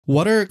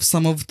What are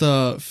some of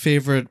the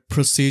favorite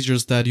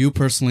procedures that you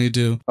personally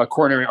do? A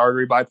coronary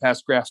artery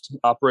bypass graft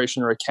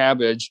operation, or a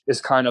CABG,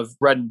 is kind of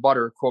bread and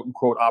butter, quote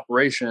unquote,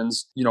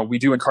 operations, we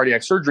do in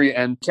cardiac surgery.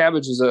 And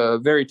CABG is a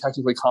very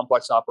technically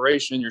complex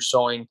operation. You're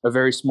sewing a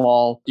very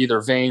small,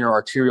 either vein or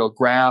arterial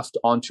graft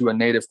onto a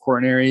native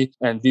coronary.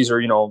 And these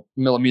are, 1.5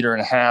 millimeter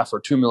or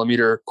 2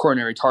 millimeter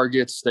coronary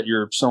targets that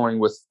you're sewing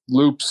with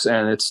loops.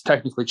 And it's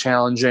technically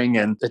challenging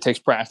and it takes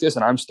practice.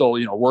 And I'm still,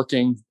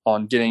 working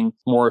on getting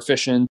more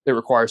efficient. It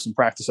requires some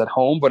practice at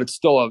home, but it's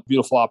still a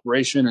beautiful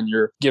operation. And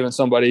you're giving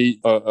somebody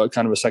a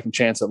kind of a second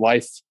chance at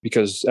life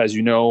because, as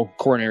you know,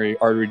 coronary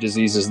artery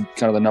disease is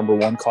kind of the number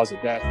one cause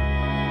of death.